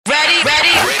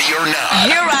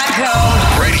not. Here I come.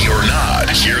 Ready or not,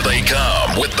 here they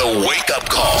come with the wake-up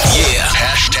call. Yeah.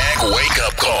 Hashtag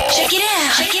wake-up call. Check it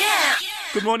out. Check it out.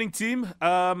 Good morning, team.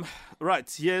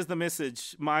 Right, here's the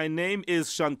message. My name is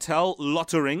Chantel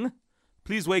Lottering.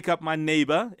 Please wake up my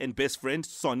neighbor and best friend,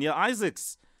 Sonia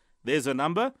Isaacs. There's her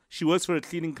number. She works for a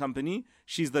cleaning company.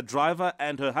 She's the driver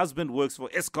and her husband works for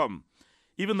Eskom.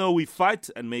 Even though we fight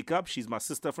and make up, she's my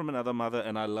sister from another mother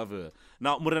and I love her.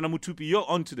 Now, Morena Mutupi, you're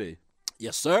on today.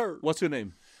 Yes, sir. What's your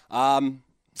name?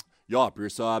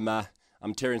 Bruce. So I'm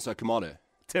Terence Kumalo.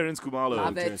 Terence Kumalo.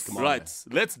 Love it. Terence Kumalo. Right,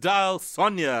 let's dial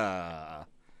Sonia.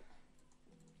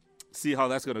 See how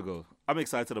that's going to go. I'm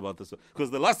excited about this one.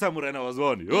 Because the last time Morena was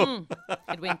on,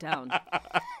 It went down.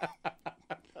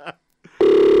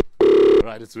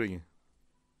 Right, it's ringing.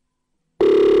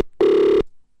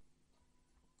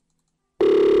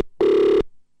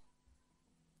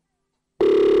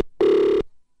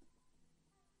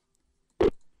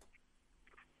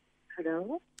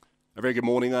 Hello? A very good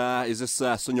morning. Is this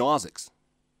Sonia Isaacs?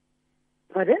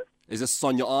 Pardon? Is this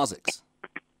Sonia Isaacs?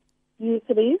 Yes,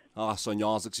 it is. Sonia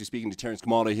Isaacs, you're speaking to Terence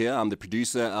Kumalo here. I'm the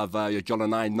producer of your Jolla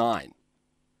 99.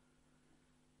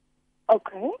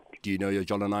 Okay. Do you know your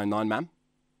Jolla 99, ma'am?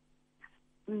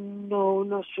 No,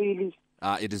 not really.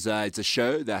 It's a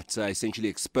show that essentially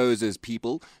exposes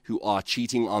people who are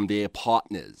cheating on their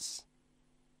partners.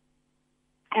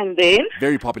 And then?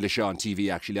 Very popular show on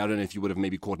TV, actually. I don't know if you would have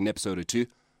maybe caught an episode or two.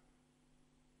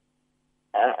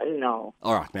 No.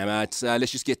 All right, ma'am.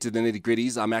 Let's just get to the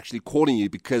nitty-gritties. I'm actually calling you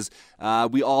because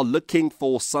we are looking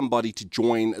for somebody to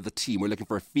join the team. We're looking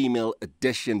for a female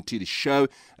addition to the show,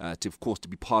 of course, to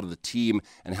be part of the team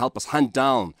and help us hunt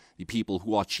down the people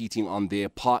who are cheating on their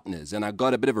partners. And I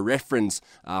got a bit of a reference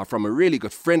from a really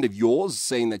good friend of yours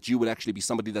saying that you would actually be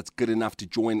somebody that's good enough to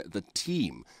join the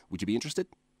team. Would you be interested?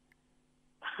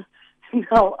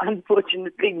 No,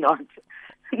 unfortunately not.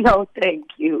 No, thank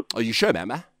you. Are you sure,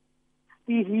 ma'am?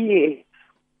 Yes.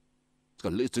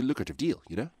 It's a lucrative deal,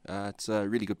 you know. It's a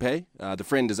really good pay. The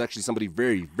friend is actually somebody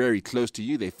very, very close to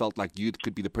you. They felt like you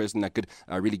could be the person that could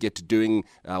really get to doing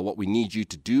what we need you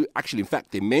to do. Actually, in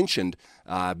fact, they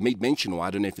made mention, or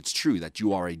I don't know if it's true, that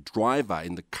you are a driver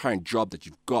in the current job that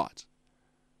you've got.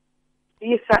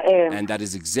 Yes, I am. And that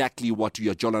is exactly what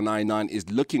your Jolla 99 is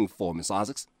looking for, Miss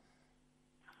Isaacs.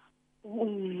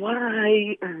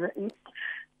 Why?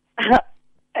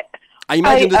 I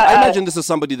imagine this is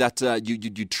somebody that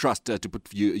you trust to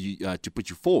put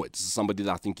you forward. This is somebody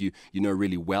that I think you know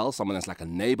really well. Someone that's like a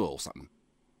neighbor or something.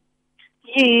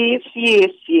 Yes.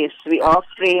 We are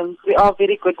friends. We are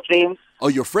very good friends. Oh,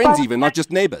 you're friends even, not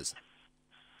just neighbors.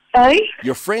 Sorry?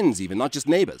 You're friends even, not just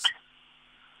neighbors.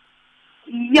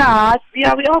 Yeah, we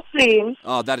are friends.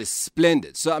 Oh, that is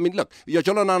splendid. So, I mean, look, your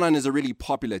Jolla 99 is a really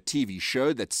popular TV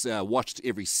show that's watched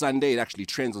every Sunday. It actually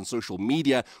trends on social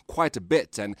media quite a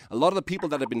bit. And a lot of the people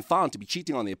that have been found to be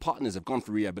cheating on their partners have gone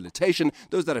for rehabilitation.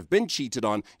 Those that have been cheated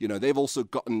on, you know, they've also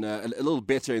gotten a little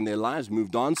better in their lives,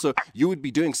 moved on. So you would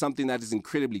be doing something that is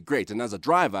incredibly great. And as a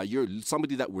driver, you're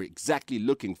somebody that we're exactly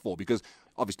looking for because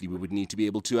obviously we would need to be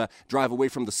able to drive away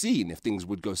from the scene if things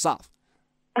would go south.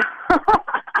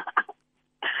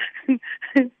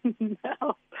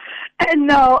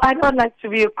 No, I don't like to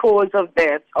be a cause of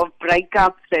that, of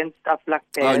breakups and stuff like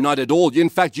that. Oh, not at all. In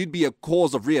fact, you'd be a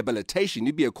cause of rehabilitation.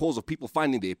 You'd be a cause of people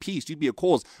finding their peace. You'd be a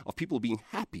cause of people being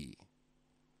happy.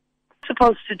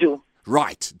 Supposed to do.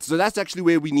 Right. So that's actually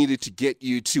where we needed to get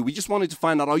you to. We just wanted to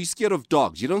find out, are you scared of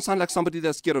dogs? You don't sound like somebody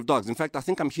that's scared of dogs. In fact, I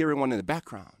think I'm hearing one in the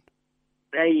background.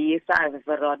 Yes, I have a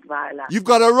Rottweiler. You've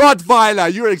got a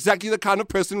Rottweiler. You're exactly the kind of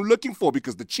person we're looking for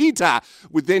because the cheater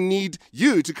would then need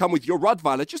you to come with your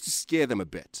Rottweiler just to scare them a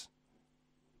bit.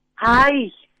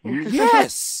 Hi.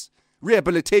 Yes.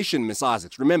 Rehabilitation, Miss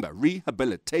Isaacs. Remember,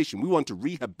 rehabilitation. We want to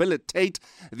rehabilitate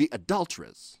the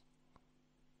adulterers.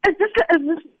 Is this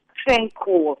prank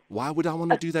call? Why would I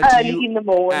want to do that to Early you in the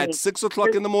morning. at 6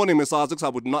 o'clock in the morning, Miss Isaacs?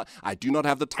 I do not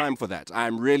have the time for that.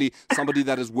 I'm really somebody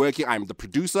that is working. I'm the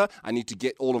producer. I need to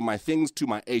get all of my things to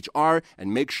my HR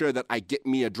and make sure that I get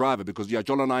me a driver because your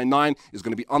Jolla 99 is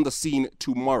going to be on the scene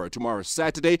tomorrow. Tomorrow is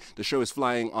Saturday. The show is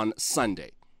flying on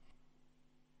Sunday.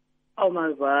 Oh, my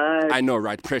word. I know,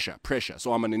 right? Pressure.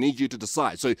 So I'm going to need you to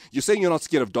decide. So you're saying you're not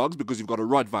scared of dogs because you've got a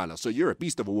Rottweiler. So you're a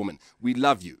beast of a woman. We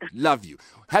love you.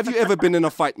 Have you ever been in a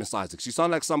fight, Miss Isaacs? You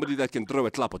sound like somebody that can throw a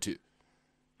clap or two.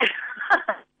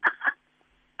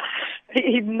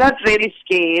 Not really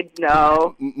scared,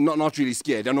 no. Not really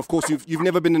scared. And of course, you've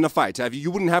never been in a fight, have you?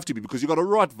 You wouldn't have to be because you've got a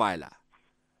Rottweiler.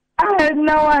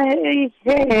 No, I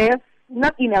have.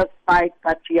 Not in a fight,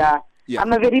 but yeah. Yeah.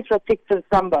 I'm a very protective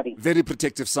somebody. Very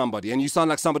protective somebody. And you sound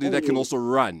like somebody that can also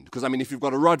run. Because, I mean, if you've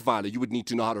got a Rottweiler, you would need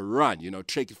to know how to run,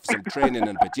 take some training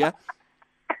and bit, yeah?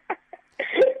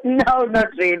 No, not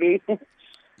really.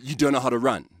 You don't know how to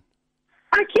run.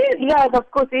 I can, yeah,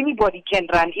 of course, anybody can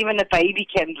run. Even a baby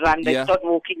can run. They Yeah. start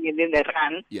walking and then they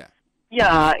run. Yeah. Yeah,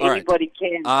 All right. anybody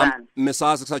can run. Miss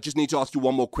Isaacs, I just need to ask you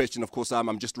one more question. Of course,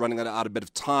 I'm just running out a bit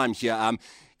of time here.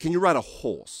 Can you ride a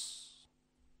horse?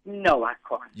 No, I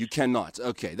can't. You cannot.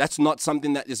 Okay, that's not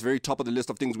something that is very top of the list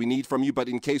of things we need from you, but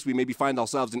in case we maybe find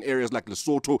ourselves in areas like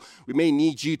Lesotho, we may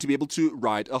need you to be able to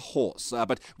ride a horse.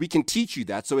 But we can teach you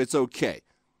that, so it's okay.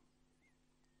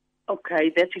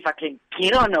 Okay, that's if I can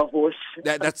get on a horse.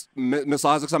 That's Miss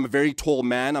Isaacs. I'm a very tall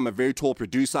man. I'm a very tall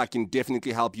producer. I can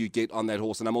definitely help you get on that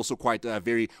horse, and I'm also quite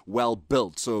very well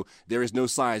built. So there is no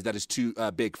size that is too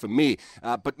big for me.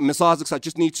 But Miss Isaacs, I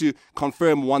just need to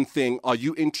confirm one thing. Are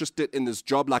you interested in this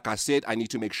job? Like I said, I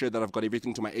need to make sure that I've got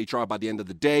everything to my HR by the end of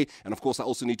the day, and of course, I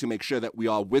also need to make sure that we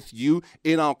are with you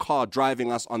in our car driving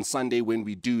us on Sunday when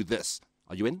we do this.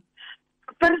 Are you in?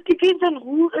 But it depends on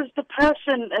who is the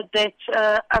person that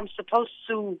I'm supposed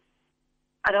to,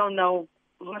 I don't know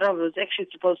what I was actually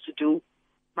supposed to do,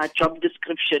 my job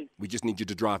description. We just need you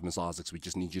to drive, Miss Isaacs. We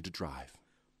just need you to drive.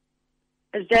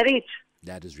 Is that it?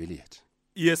 That is really it.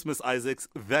 Yes, Miss Isaacs,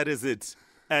 that is it.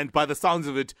 And by the sounds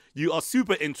of it, you are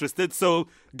super interested. So,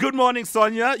 good morning,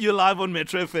 Sonia. You're live on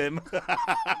Metro FM.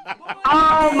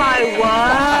 Oh,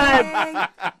 my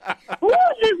word. Who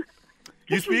is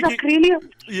You this? speaking? Like really?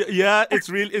 Yeah, it's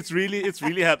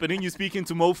really happening. You're speaking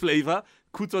to Mo Flavor,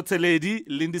 Kuto Teledi,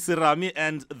 Lindy Serami,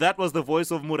 and that was the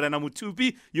voice of Morena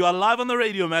Mutupi. You are live on the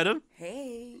radio, madam.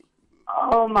 Hey.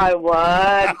 Oh, my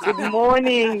word. Good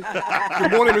morning.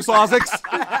 Good morning, Miss Isaacs.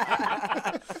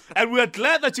 And we're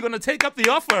glad that you're going to take up the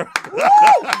offer.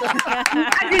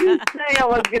 I didn't say I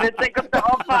was going to take up the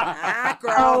offer.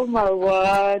 Oh, my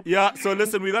word. Yeah, so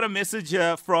listen, we got a message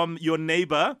here from your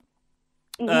neighbor.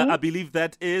 I believe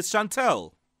that is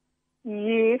Chantel.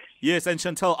 Yes. Yes, and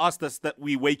Chantel asked us that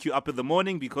we wake you up in the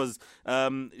morning because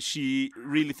she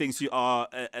really thinks you are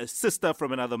a sister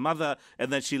from another mother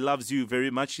and that she loves you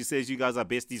very much. She says you guys are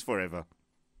besties forever.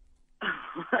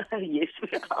 Yes,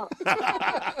 we are.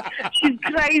 She's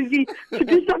crazy to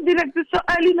do something like this so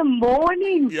early in the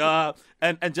morning. Yeah,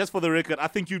 and just for the record, I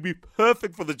think you'd be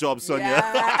perfect for the job, Sonia.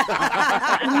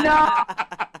 Yeah. No.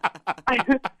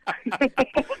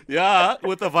 Yeah,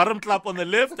 with a warmklap on the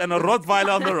left and a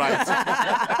Rottweiler on the right.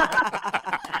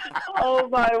 Oh,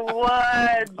 my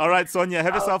word. All right, Sonia,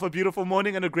 have yourself a beautiful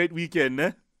morning and a great weekend.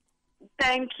 Eh?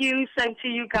 Thank you. Same to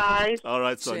you guys. All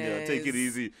right, Sonia, Cheers. take it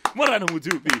easy. Morana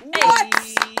Mutupi. What?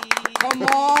 Come on,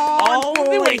 Oh, the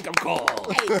boy. wake-up call.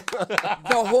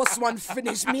 The horse won't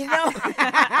finish me though.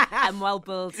 I'm well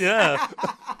built. Yeah.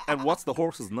 And what's the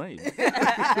horse's name?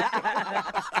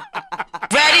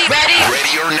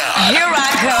 Ready or not. Here I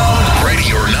come.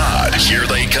 Ready or not, here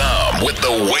they come with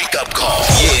the wake up call.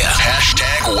 Yeah.